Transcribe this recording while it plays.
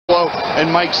Carmelo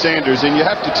and Mike Sanders, and you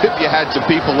have to tip your hat to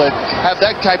people that have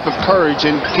that type of courage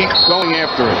and keep going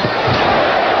after it.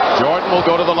 Jordan will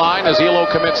go to the line as Elo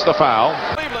commits the foul.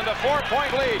 Cleveland a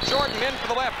 4-point lead. Jordan in for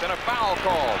the left and a foul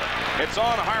called. It's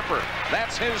on Harper.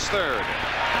 That's his third.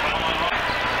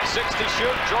 60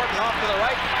 shoot. Jordan off to the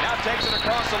right. Now takes it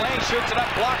across the lane. Shoots it up.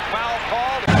 Block. Foul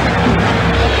called.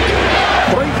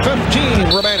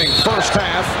 3:15 remaining first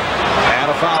half.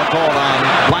 And a foul called on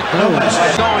Black Balloons.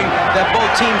 Knowing that both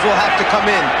teams will have to come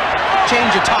in.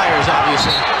 Change of tires,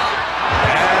 obviously.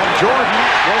 And Jordan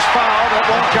was fouled. That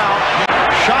won't count.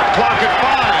 Shot clock at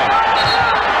 5.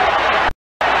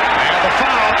 And the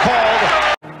foul called.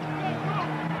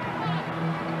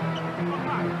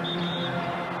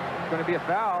 It's going to be a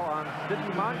foul on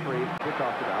Sidney Moncrief, we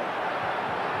talked about.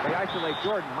 They isolate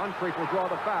Jordan. Moncrief will draw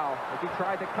the foul as he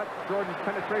tried to cut Jordan's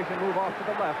penetration move off to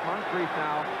the left. Moncrief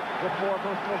now with more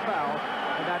personal fouls,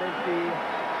 and that is the...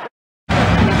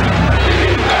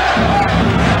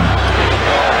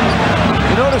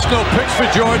 You notice no picks for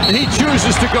Jordan. He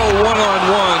chooses to go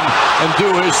one-on-one and do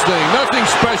his thing. Nothing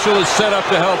special is set up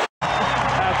to help.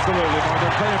 Absolutely.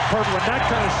 They're playing purple. When that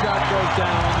kind of shot goes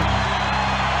down,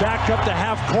 back up to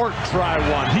half court, try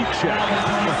one. Heat check.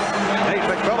 Nate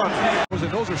McMillan.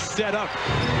 Those are set up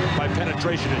by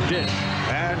penetration and dish.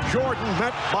 And Jordan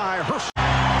met by Hurst.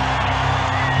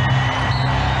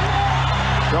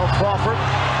 Joe Crawford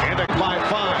into by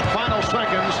 5. Final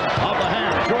seconds of the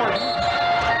half. Jordan.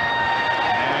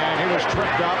 And he was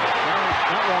tripped up.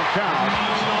 That won't count.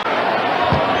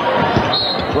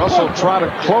 Russell tried to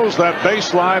close that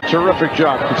baseline. Terrific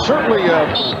job. Certainly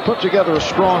put together a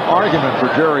strong argument for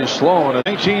Jerry Sloan.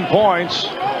 19 points.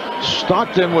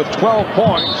 Stockton with 12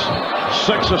 points.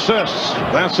 6 assists.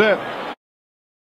 That's it.